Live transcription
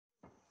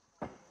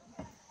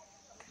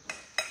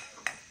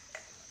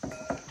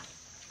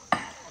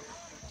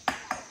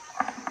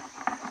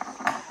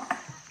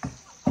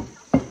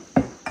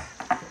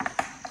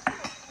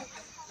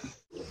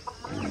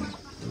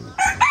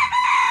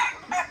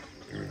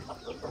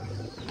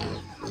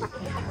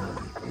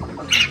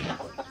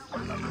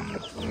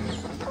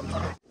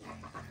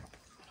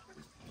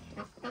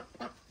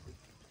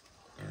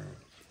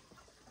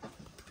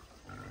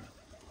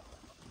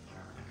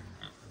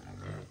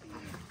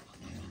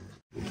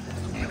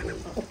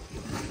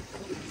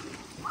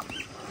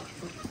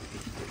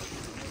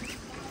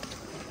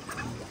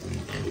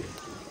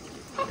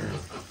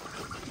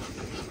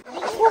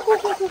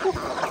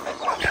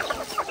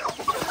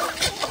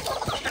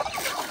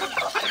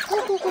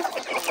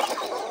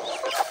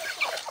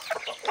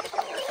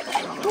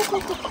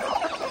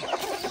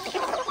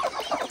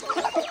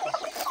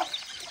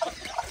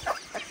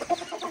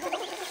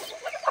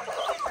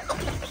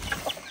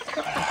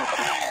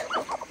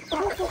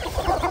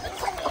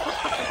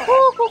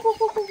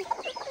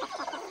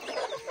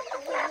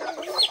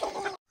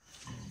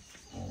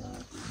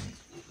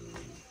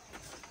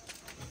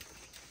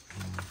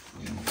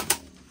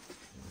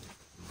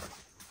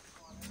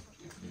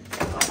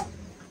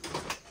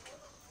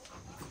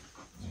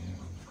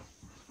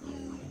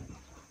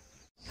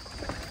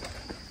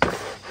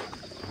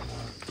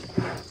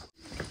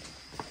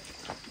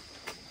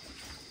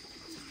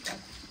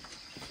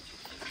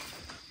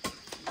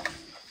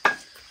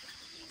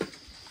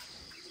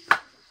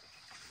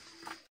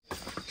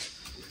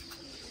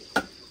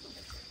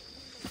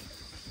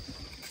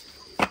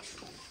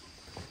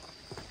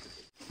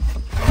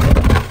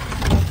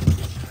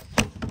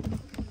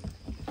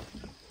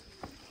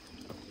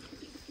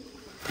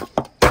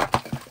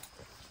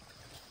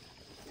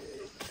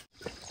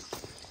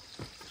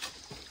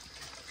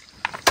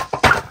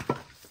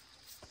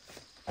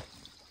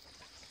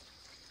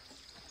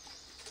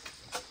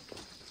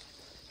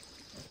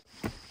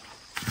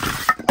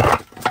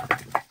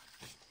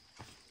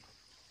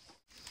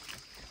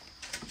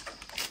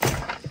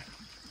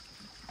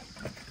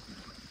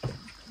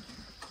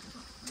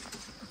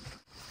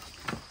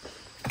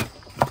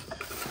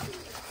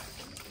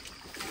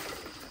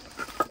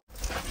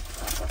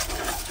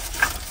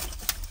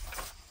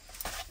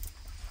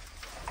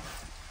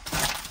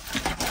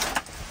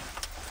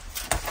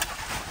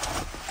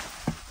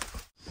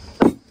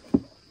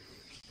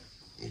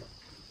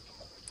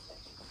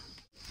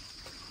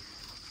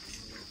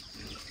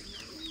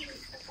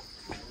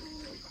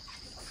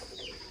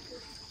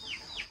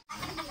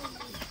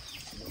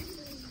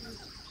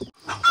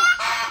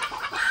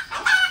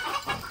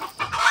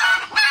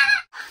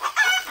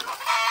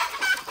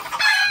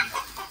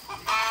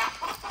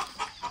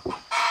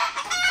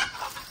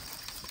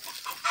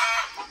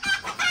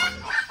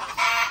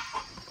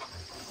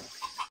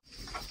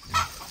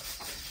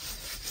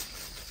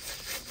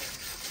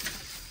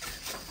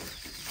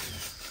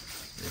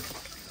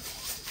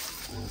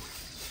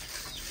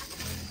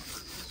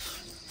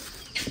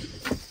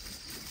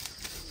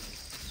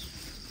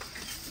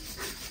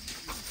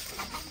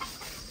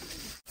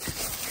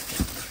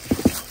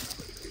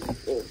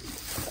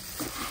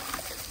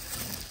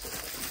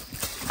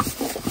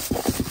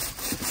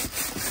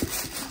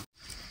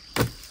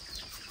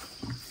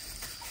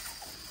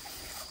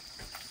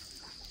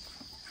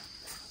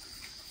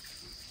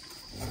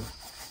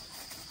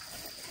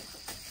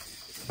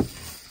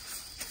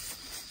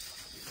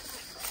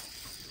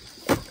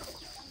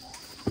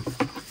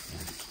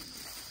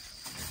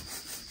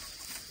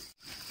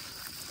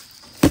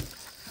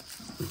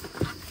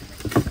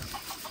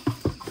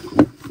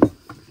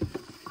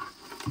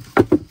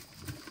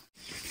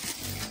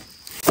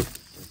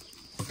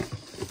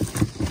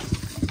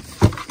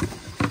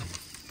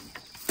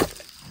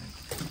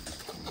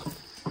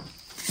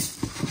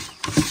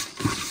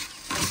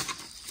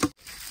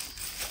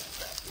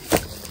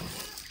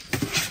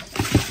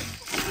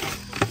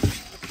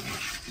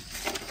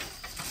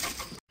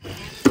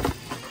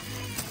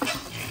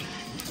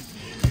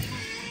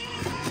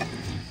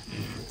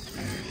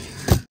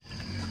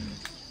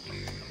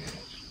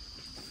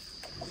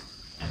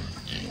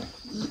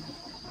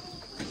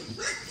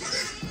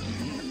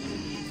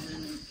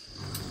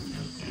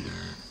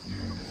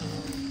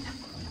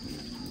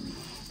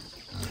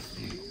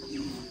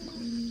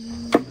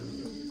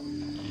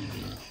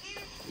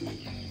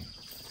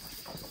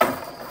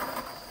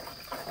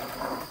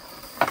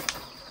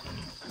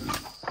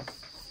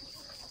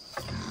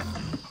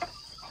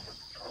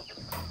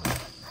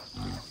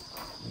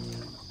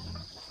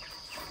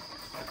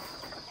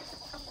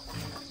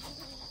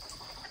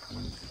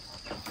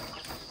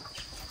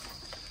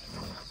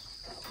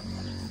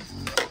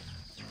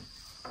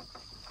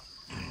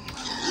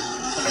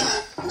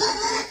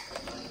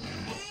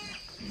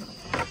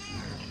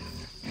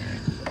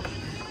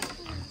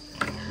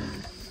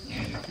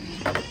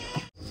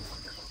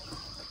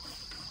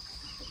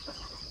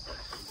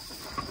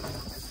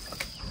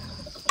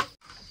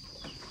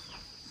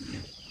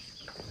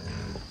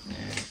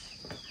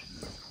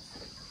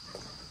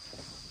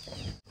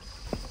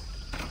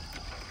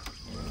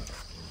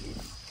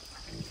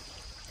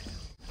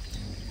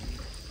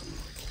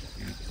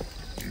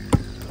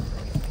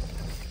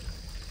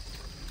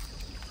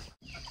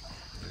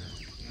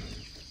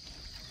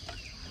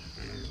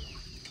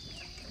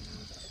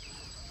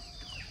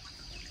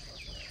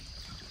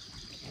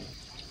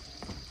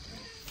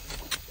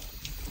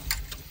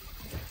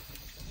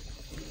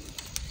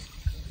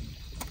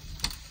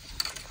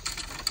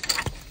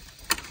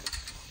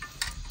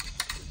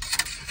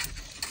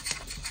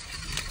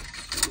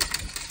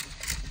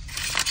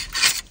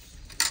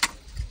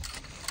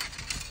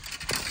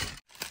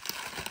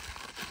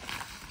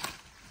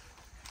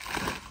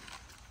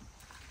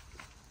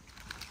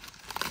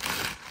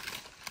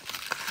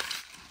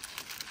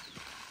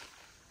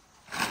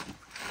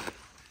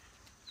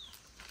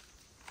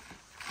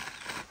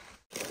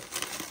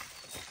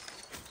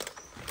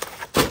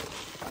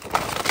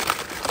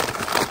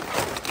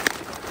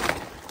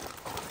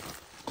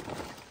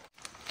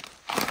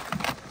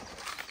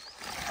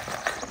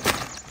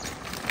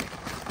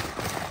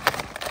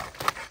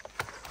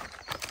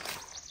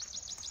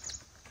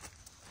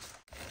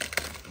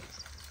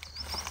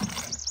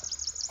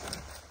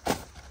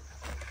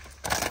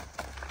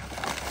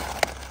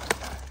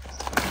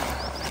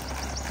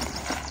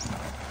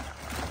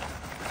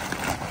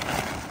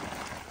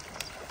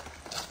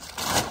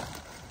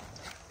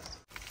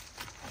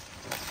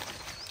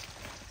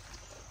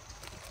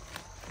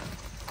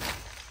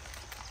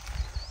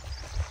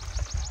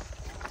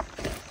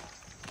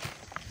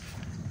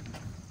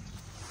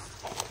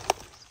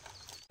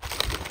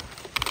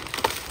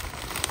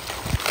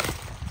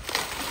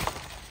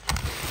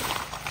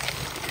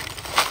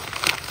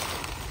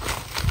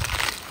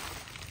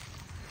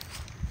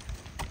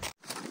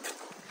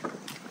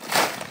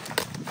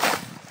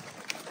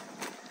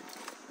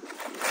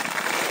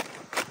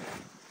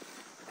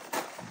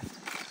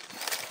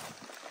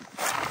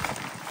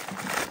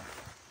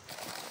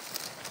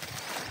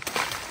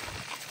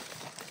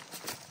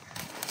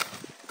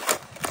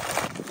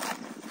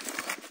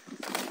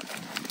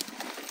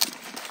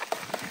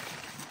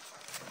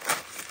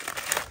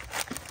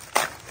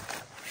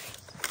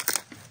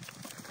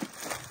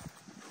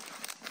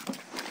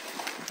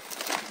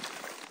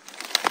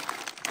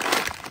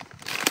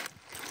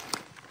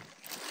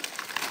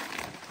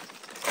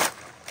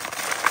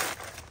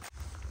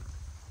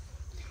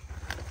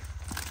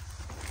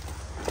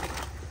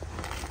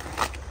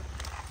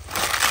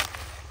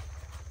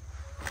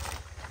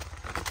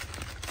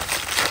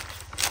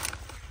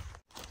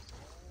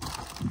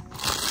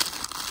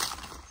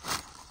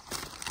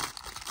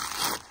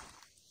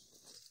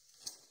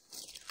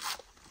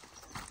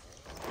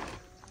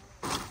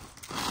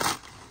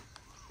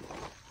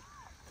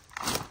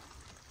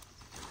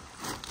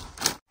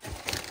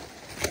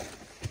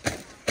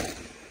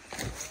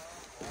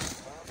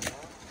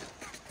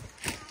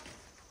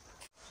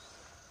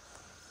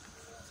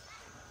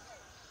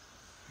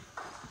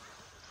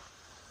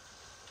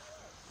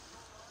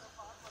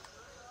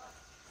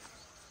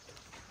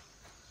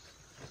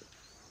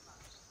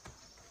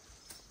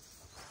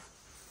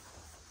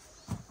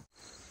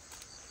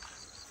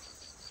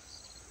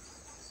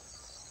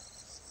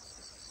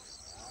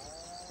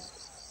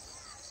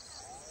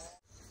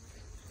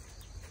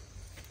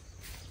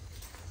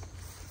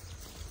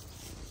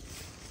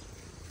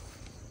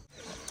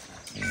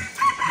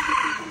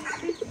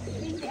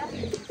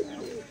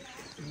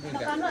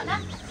lợn á.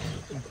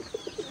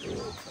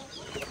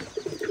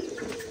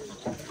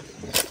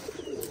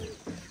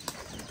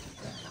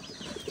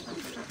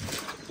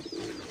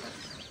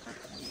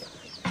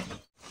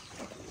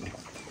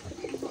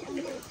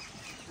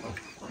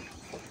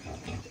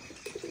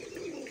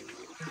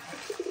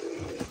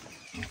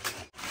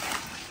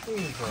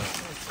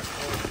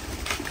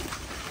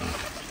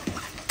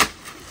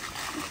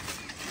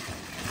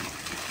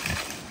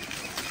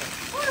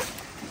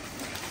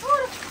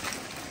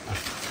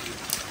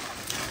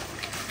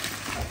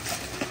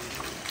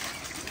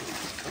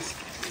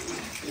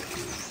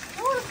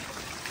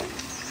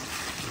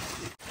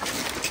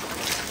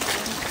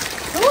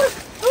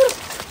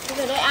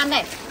 Bây giờ đây ăn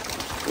này.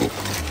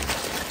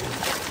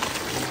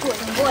 Của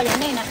thằng vua đến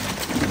đây này.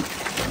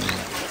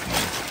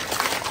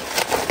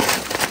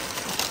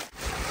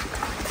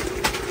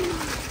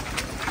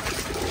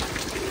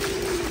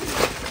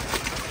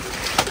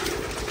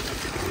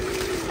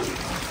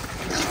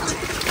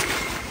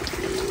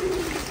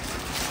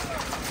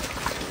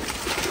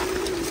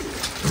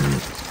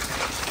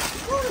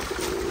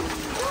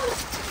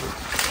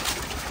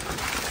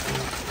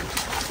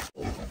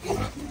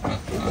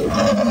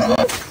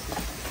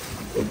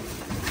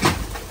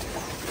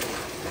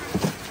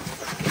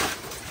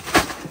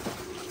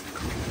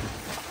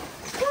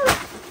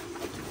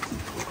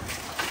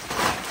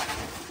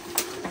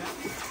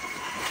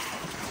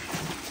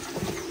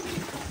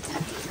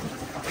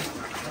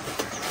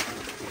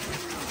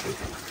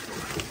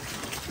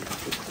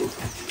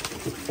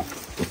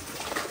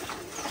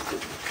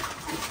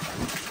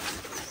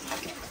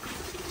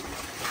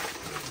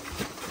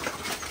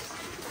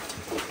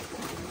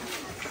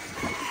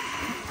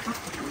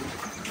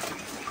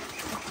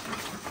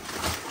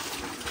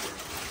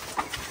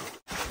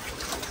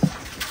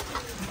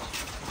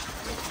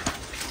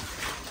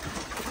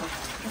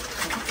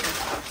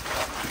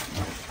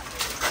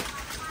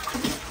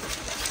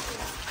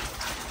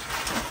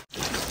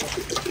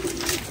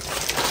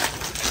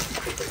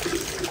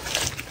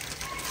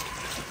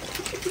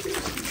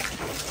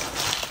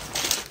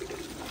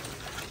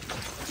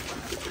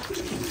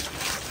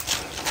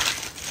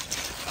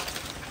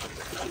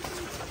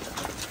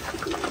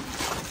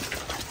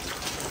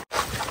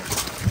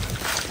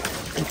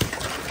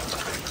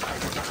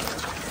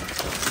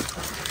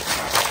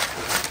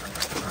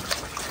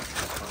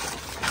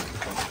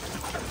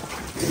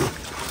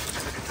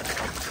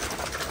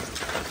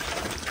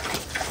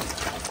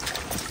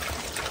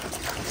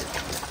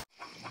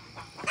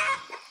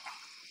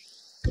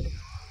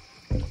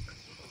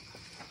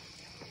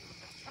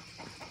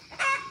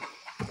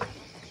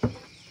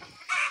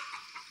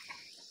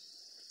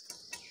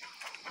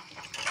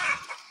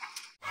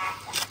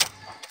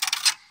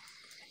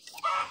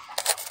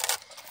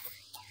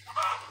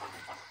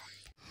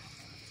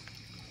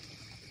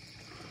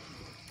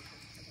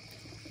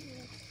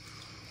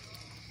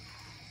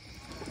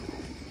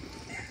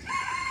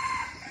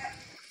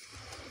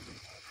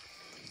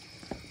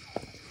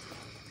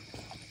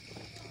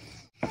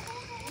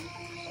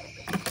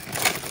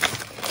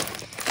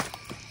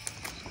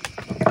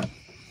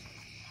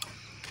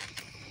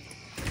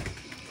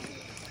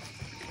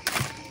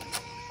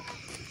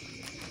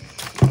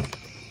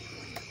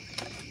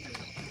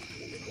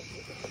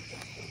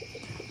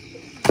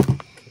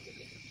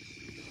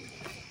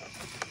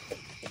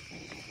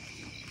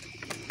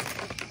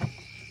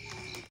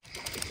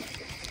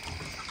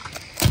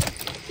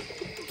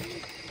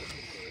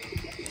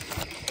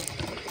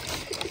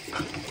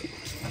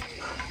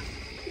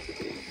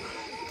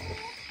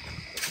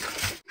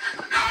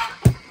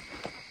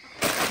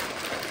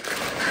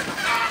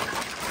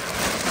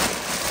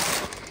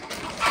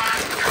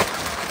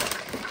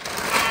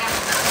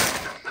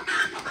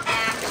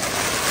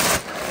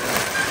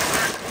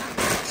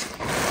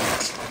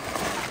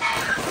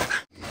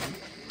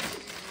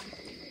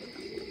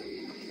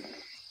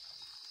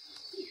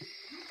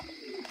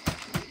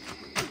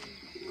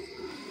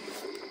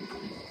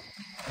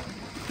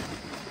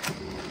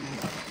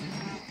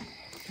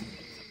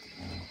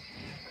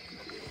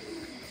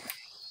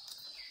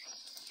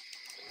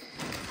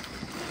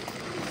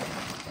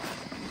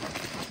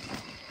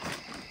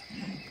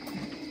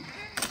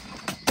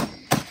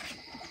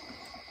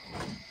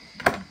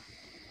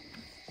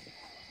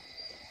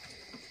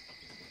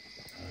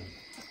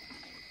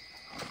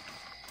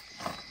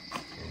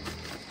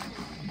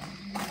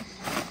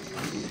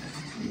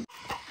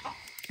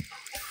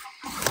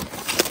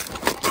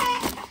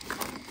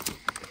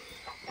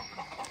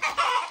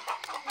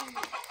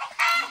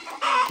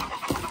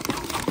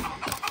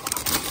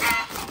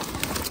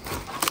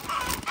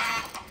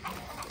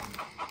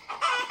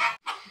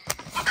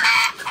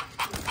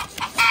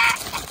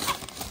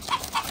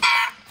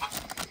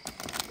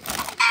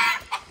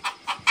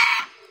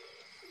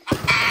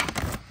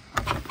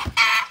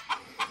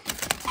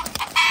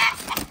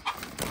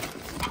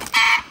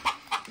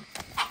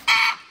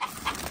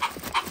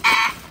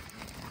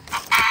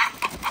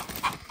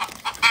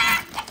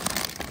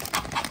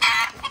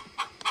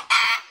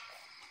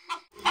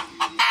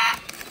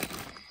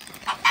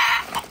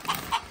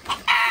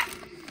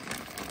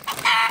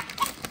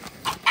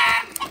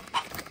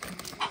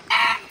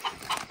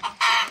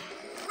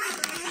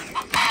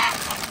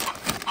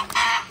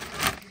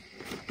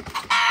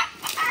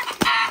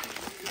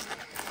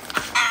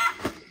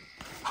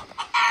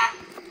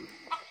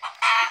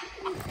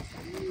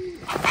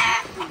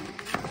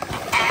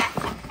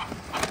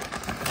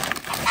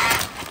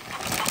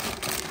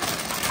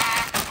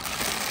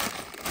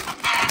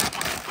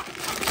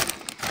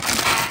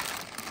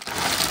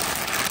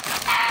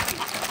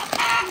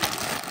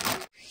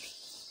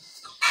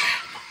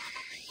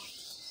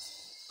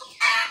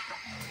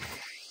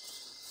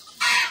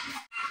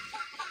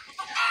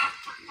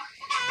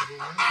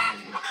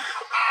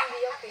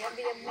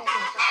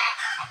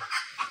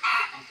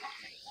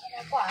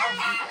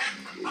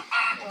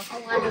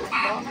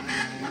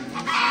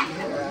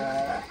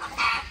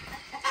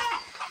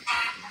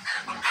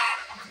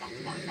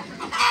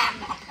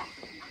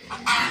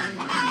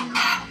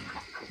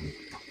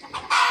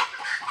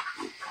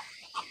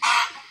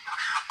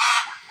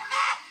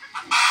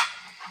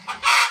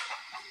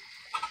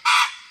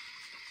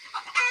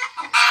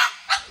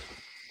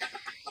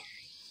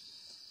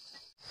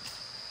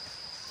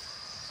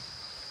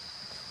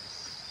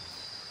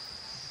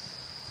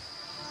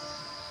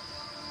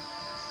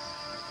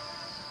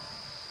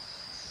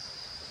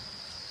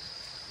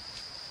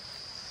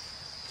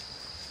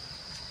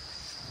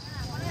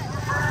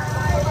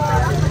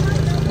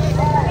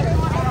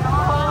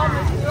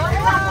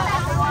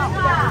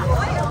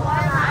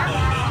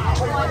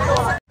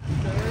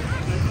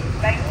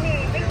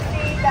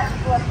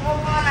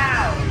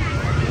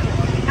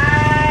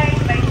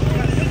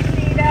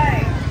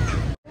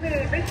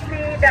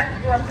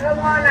 Thơm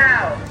ngon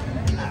nào?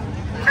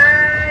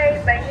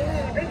 Ai bánh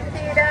mì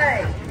Bixi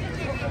đây?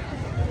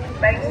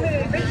 Bánh mì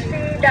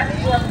Bixi đặc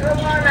ruột thơm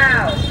ngon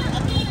nào?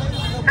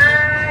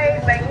 Ai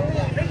bánh mì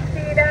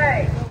Bixi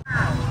đây?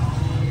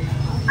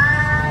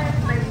 Ai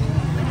bánh mì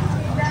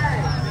Bixi đây?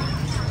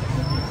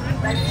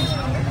 Bánh mì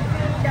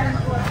Bixi đặc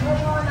ruột thơm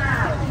ngon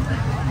nào?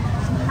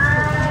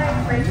 Ai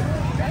bánh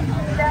mì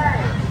Bixi đây?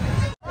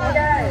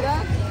 Đây.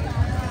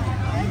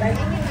 Bánh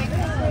mì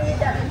Bixi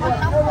đặc ruột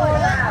thơm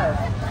ngon nào?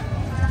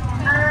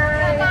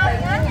 Ai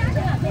bánh mì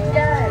Bixi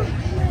đây?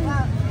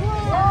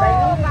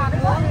 Bánh mì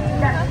Bixi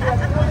đặc ruột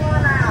thơm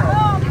ngon nào?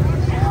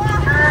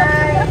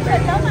 Ai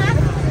bánh mì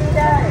Bixi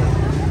đây?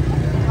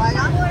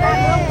 Bánh mì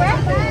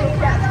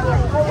Bixi đặc ruột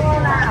thơm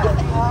ngon nào?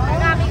 Ai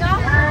bánh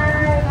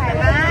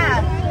mì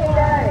Bixi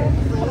đây?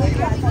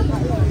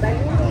 Bánh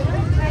mì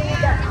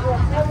Bixi đặc ruột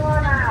thơm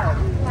ngon nào?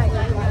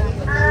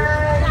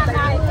 Ai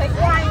bánh mì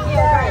Bixi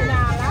đây?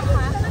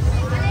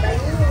 Bánh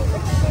mì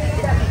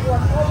Bixi đặc ruột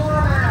thơm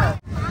ngon nào?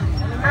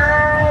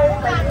 Ai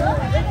bánh mì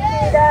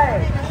Bixi đây?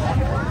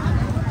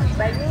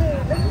 Bánh mì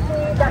Bixi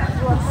đặc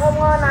ruột thơm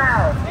ngon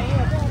nào?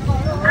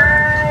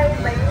 Ai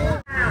bánh mì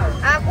nào?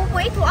 Cú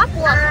quý thu ốc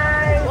buồn.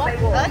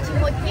 Chỉ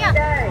một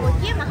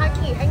chiếc mà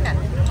 2.000 anh nè.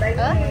 Bánh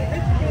mì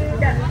Bixi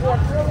đặc ruột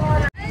thơm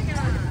ngon nào?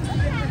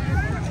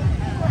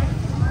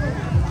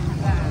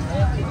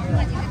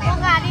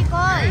 Con gà đi cô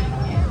ơi.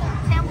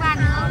 Xem gà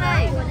nướng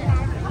đây.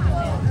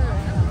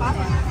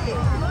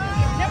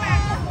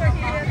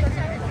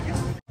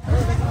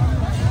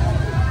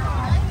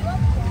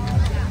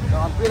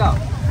 Còn biết đâu.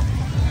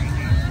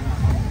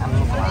 Ăn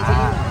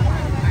quả.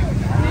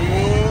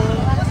 Đi.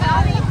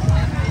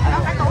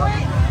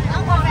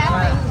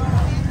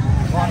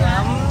 Ngon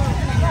lắm.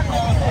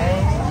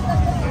 Đấy.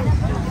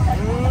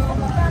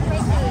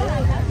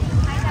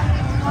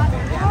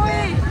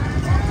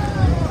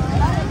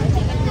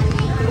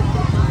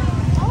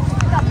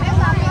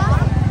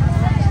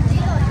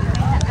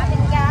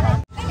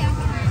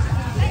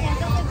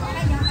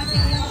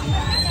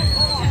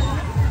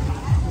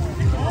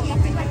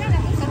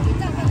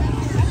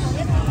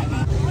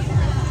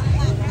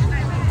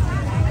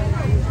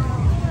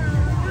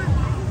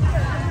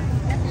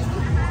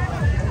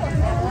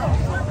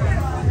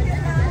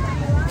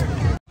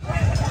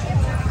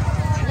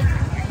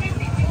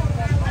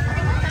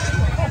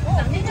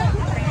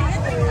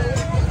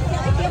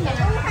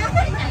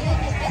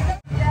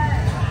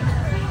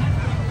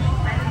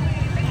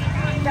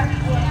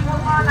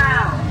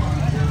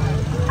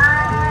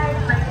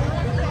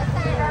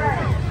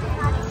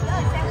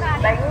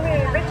 Bánh mì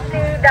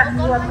Bixi đặc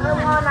ruột thơm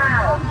ngon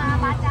nào?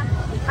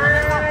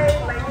 Ai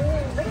bánh mì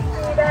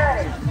Bixi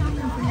đây?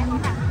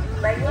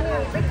 Bánh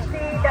mì Bixi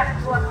đặc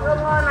ruột thơm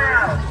ngon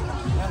nào?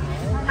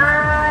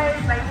 Ai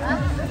bánh mì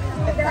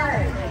Bixi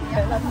đây?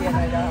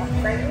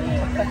 Bánh mì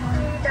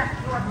Bixi đặc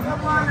ruột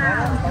thơm ngon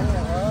nào?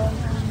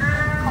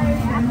 Ai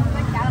bánh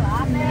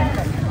mì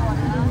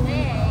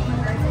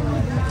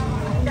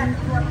Bixi đặc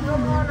ruột thơm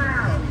ngon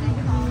nào?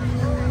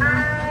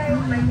 Ai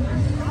bánh mì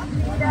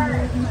Bixi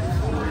đây?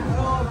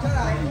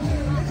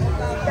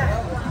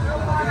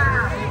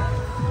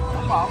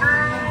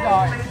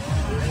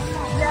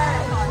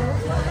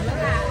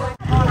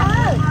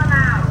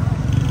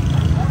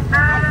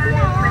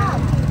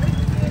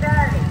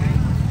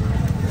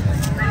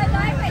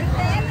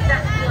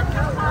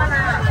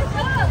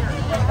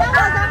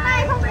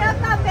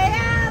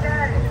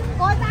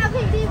 Cô sao khi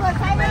đi vừa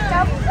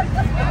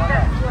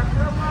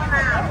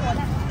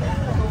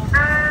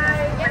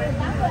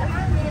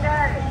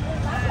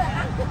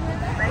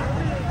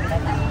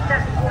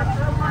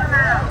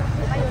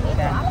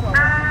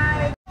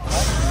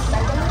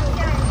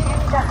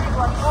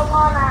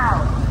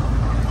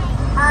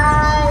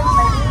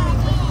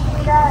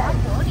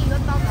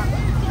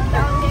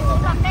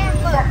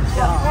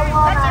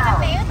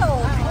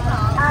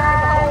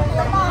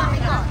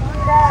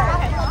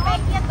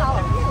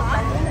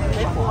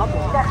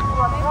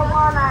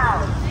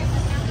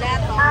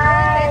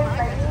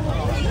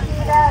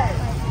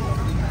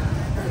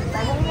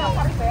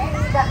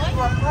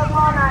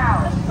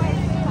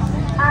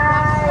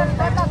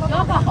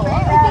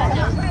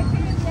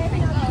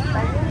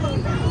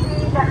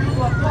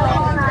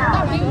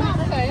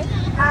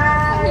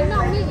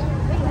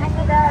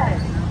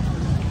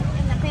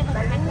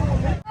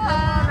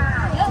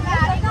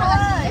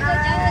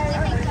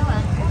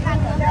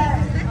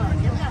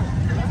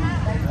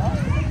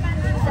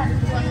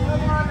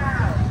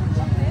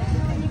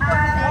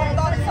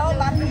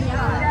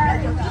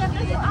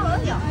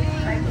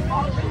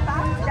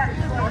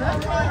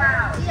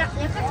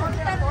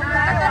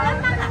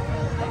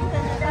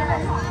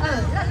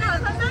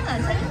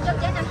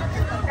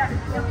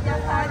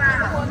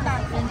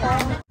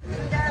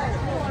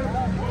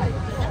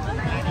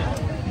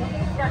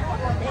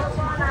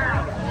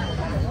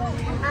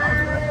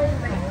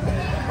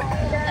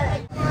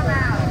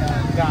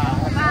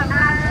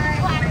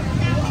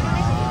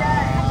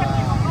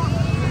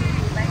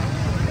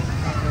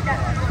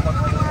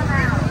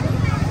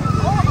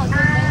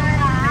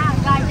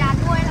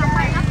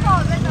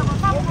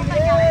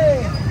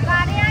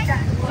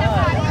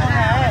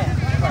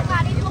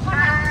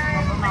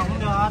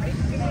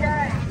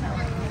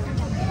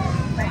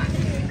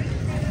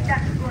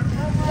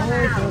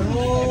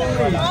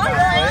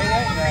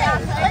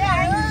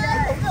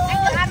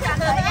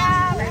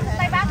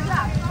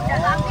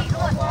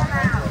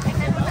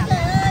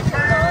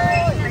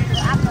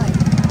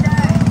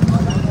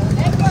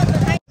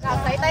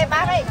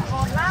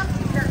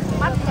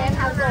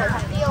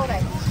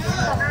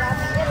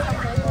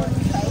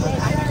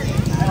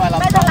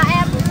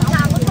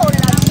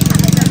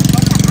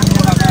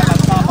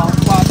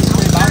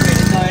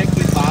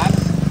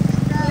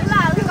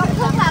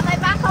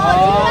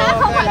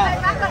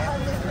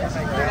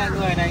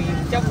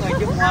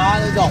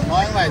Giọng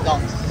nói phải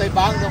giọng Tây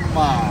Bắc không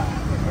mà.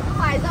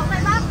 Phải giọng Tây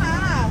Bắc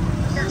mà.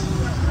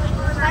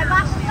 Tây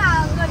Bắc cũng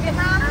là người Việt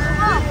Nam đúng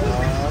không?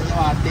 Nhưng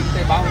mà tính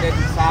Tây Bắc đến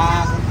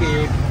xa không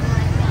kịp.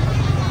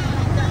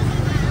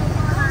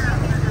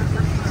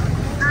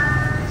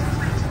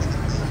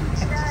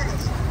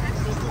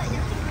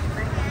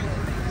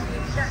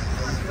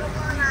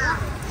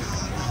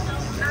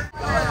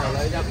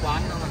 Lấy ra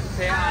quán nó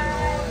xe ăn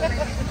thôi.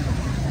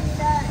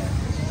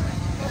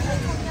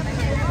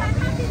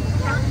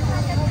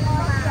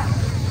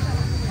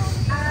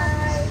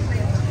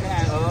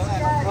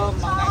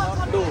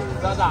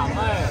 Gia giảm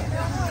ấy.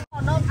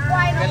 Nó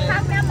quay nó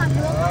khác nhá mà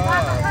nướng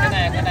cái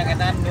này người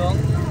ta nướng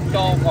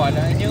cho gọi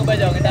là như bây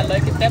giờ người ta lấy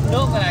cái tép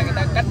nước này người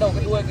ta cắt đầu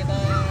cái đuôi người ta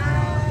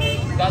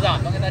gia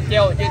giảm cho người ta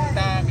treo ở trên người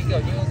ta cái kiểu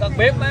như các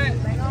bếp ấy.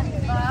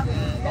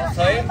 Nó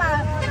sấy.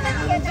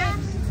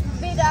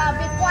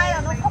 Vịt quay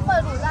là nó không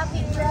đầy đủ gia vị.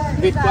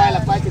 Vịt quay là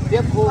quay trực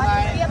tiếp khu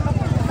ngay. Nó không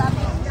đủ gia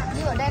vị.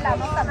 Như ở đây là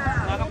nó tầm.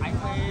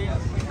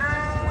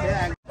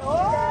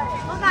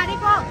 Con gà đi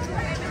cô.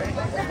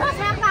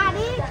 Xem gà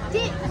đi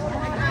chị.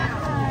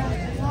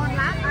 Ngon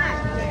lắm này.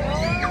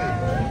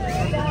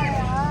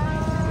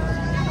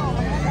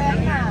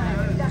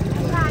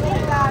 Gà đi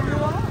gà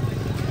nướng.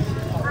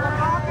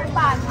 Có cái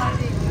bàn mà.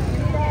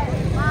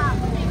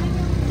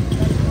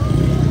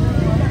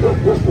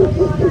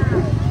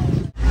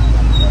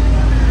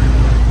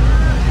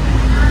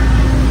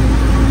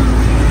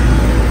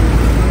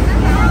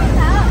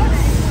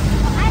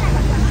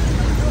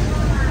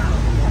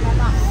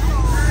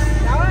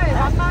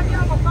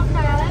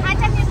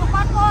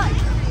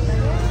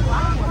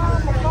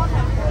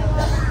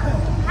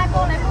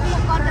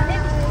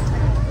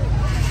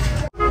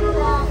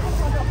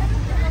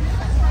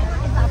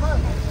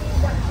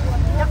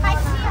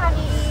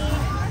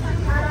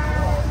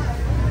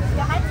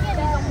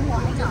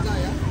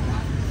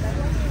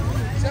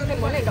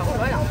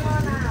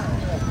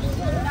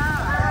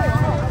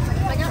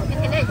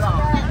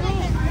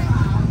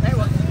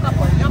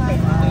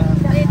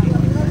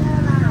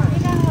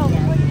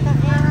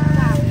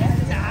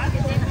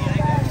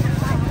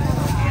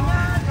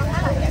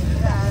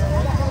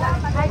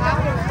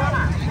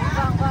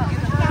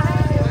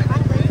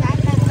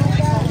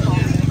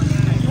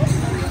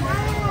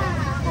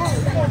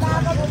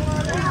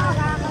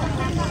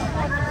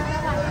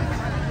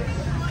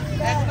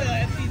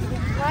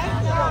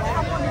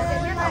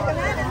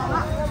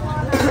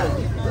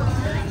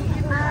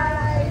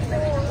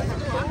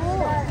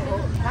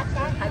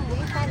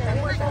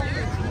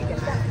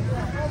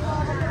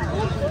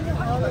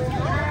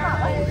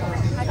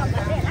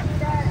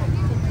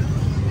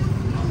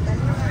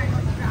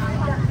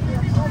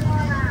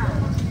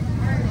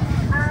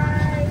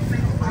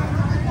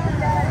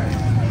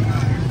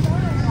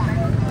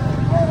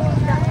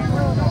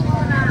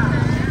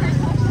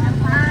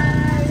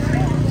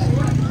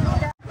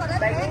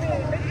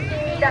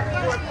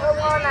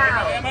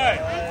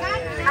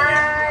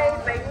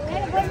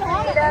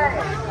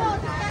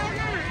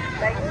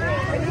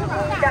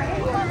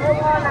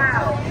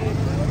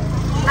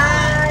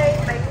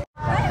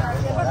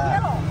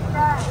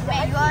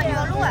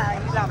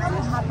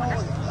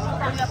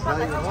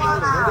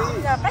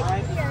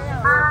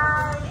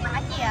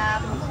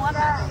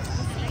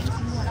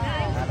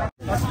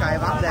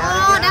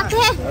 Đắt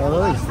thế.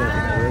 Ơi,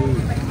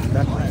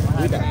 đắt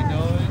quý đắt.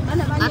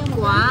 Đắt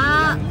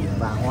quá.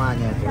 Vàng hoa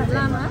nhà tôi.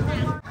 Làm á.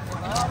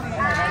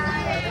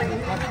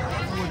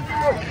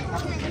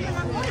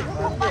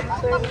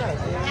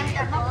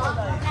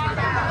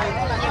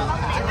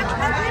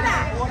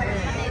 Em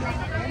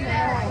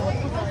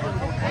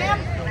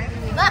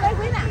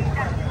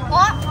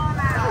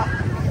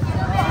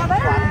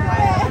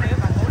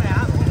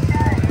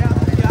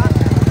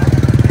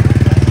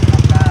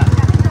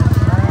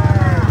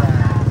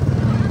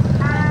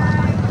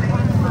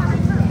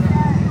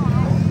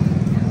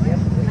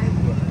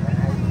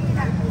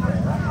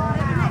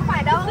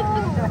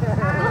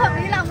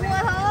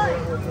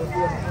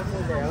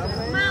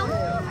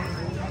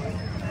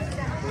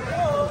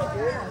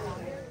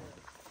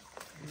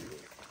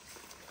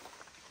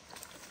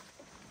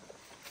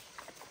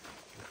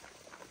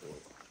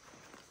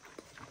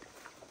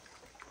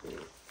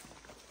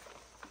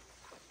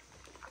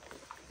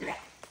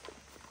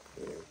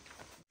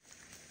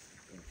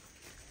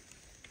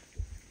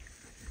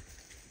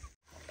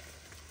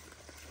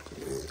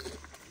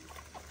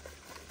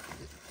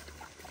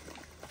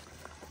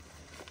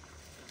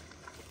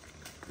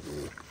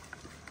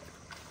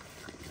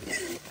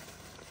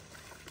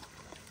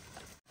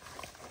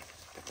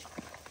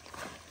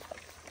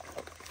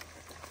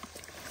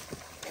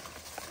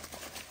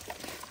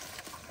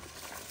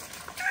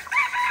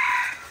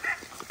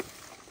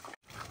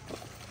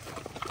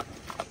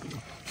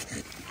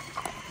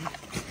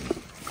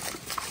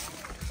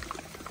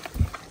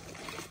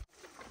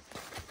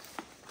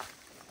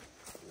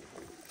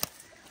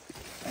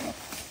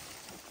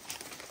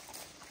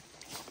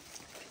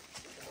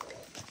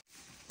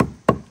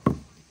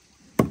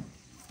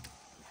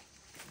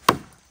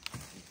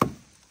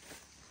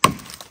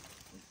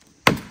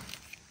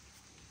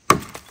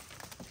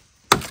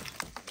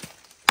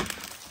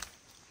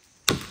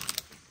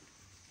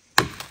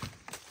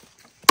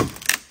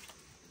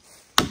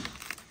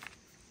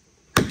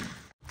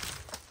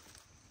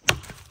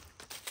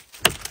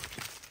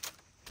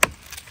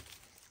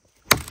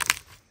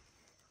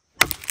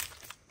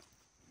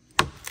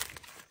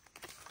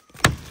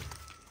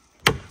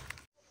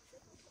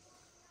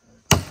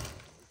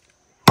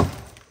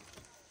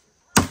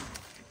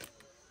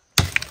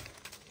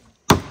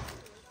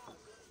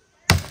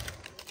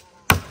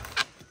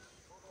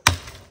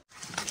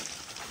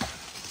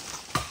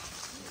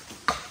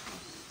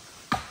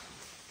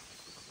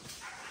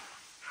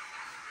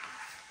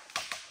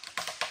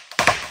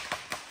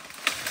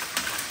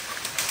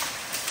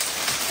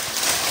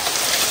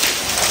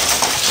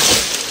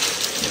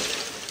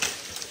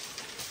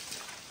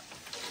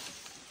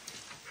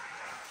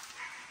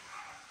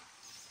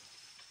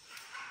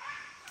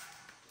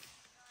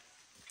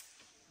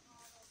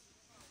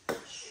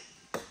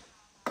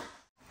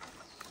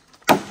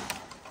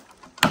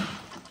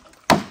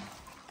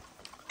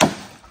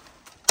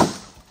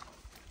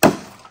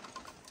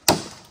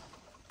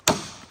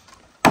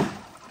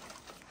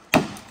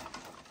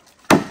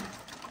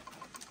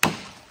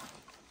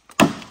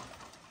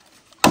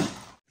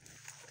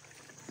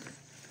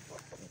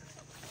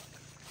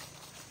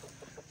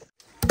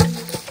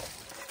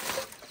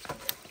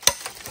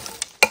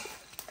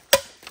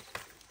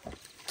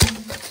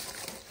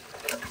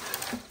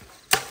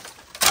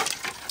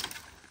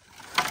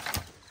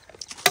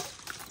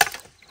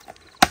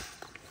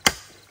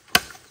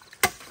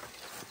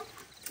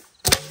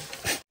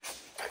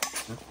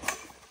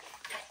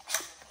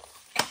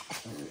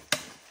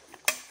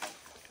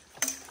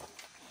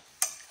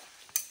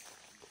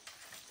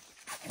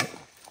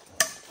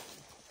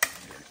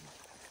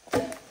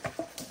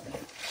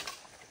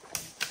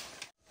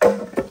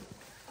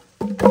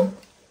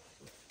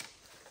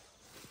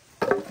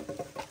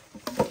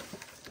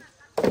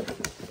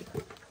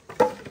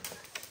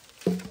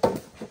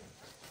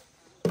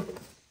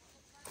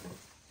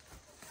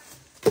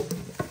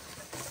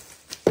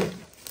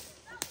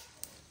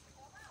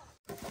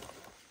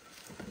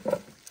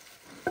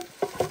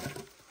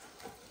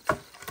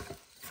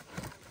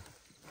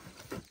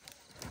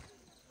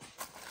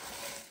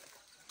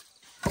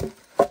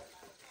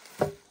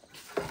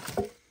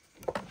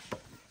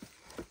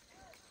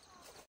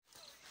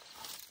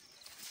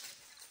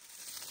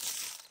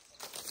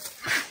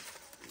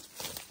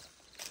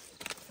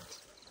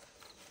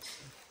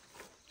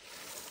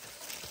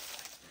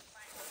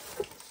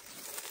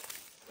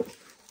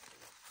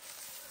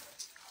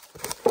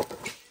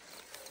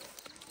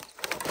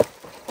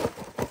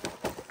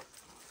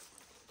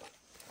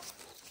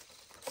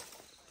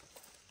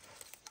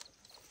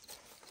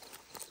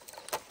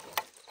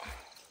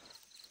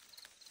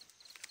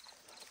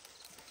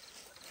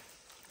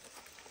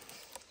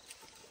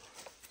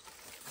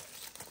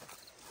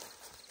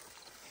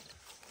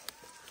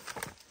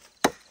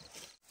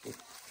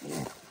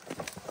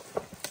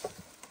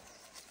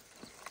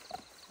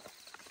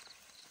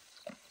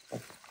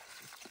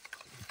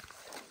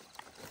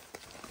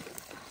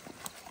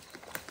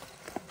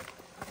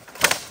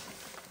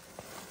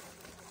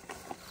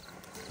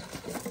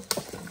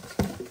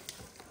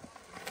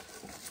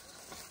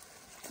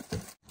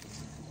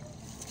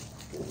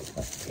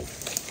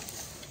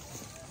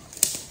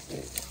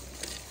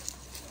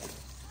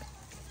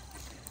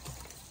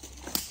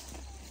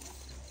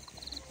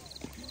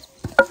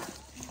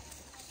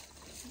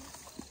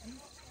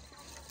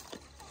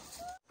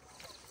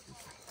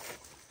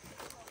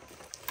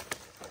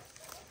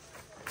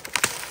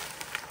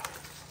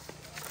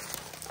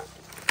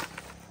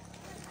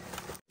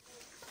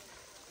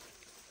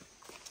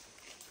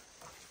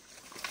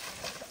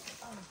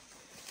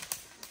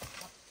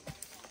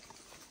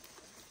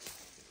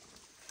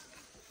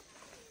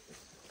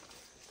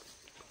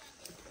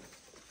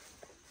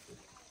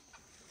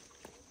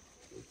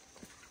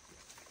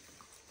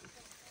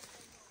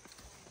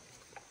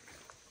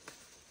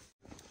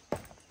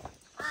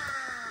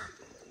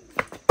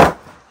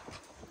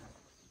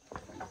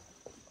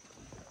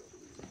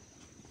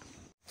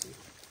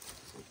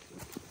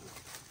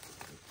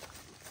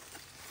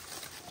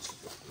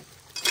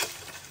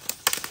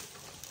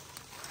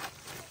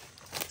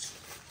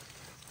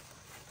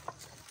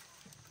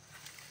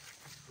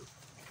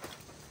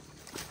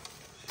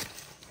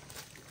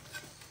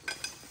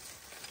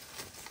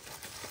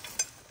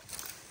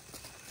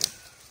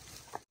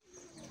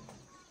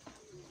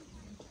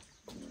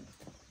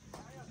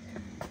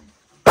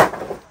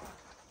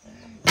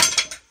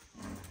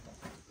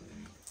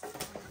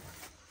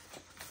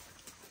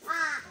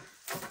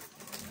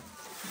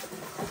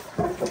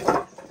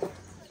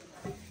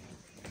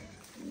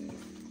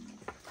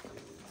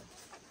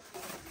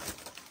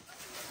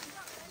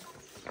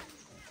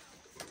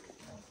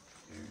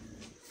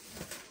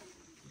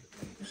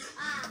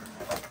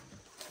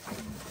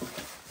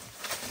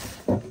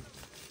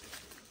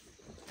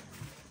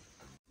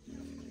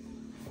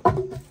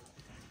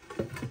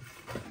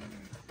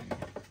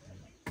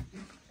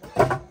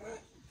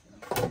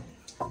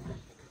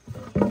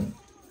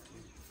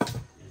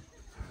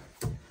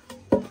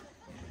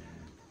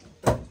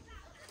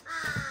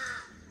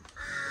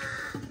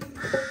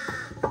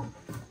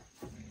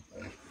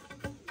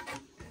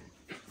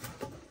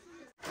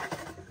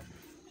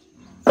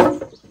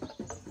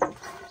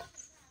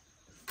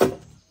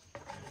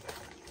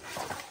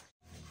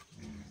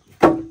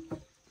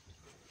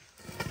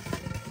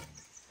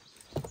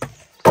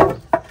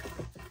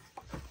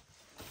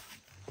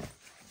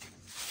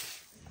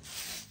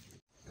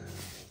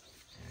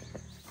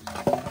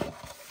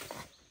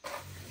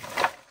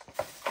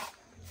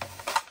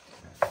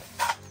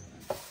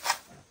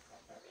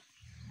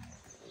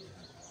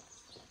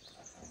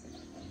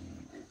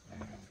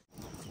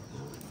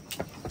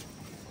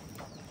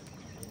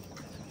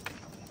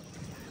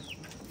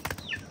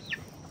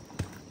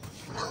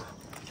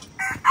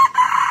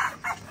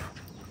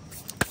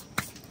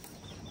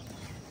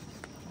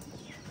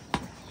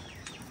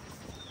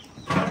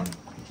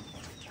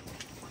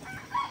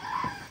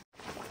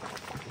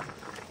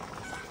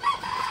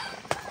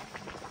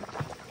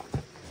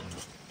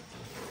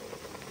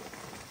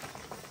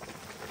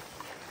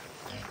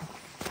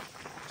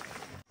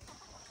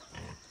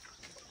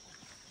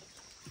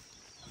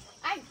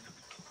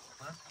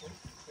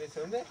Về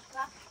sớm đấy.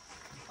 Vâng.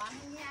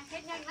 Quán nha,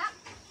 hết nhanh lắm.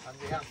 Ăn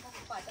gì không?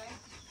 Quả cho anh.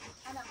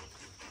 Ăn được.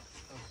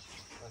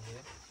 Còn gì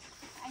đấy?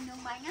 Anh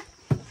nướng bánh á.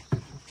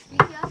 Đi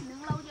chưa?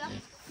 Nướng lâu chưa?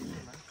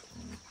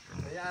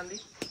 Lấy ăn đi.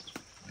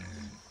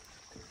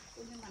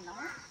 Nhưng mà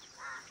nóng.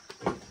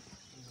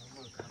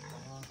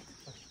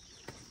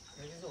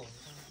 Lấy cái rổ.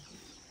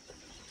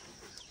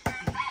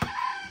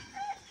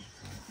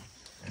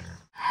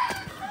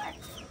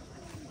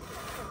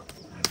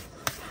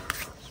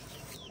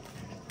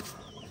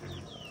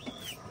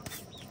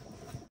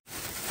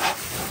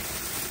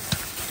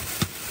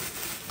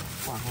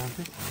 Quả ngon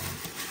thế.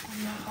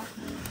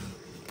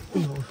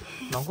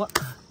 Nóng quá.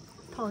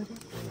 Thôi đi.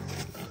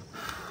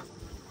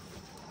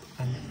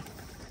 Ăn.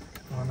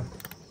 Ngon không?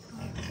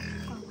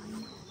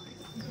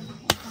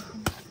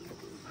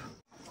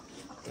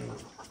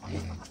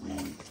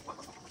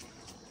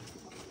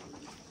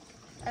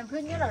 Em cứ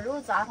như là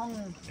rút giá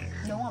không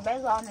đúng là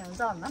bé giòn này nó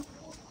giòn lắm.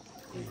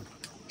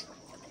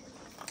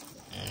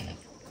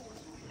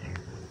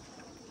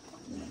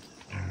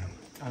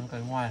 Ăn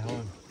cái ngoài thôi,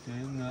 chứ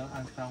nướng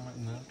ăn xong lại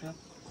nướng tiếp.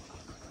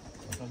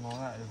 Cho nó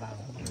lại vào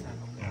không ăn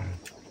không vào.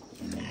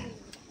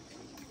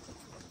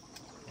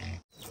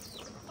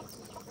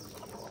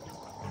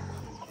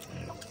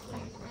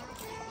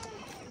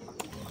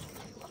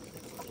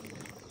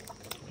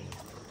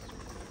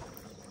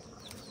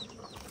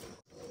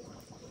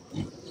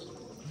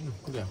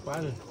 Rẻ quá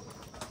rồi.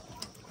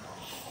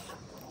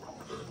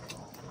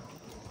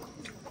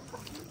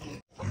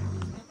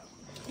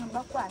 Mình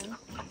bóc quả đi.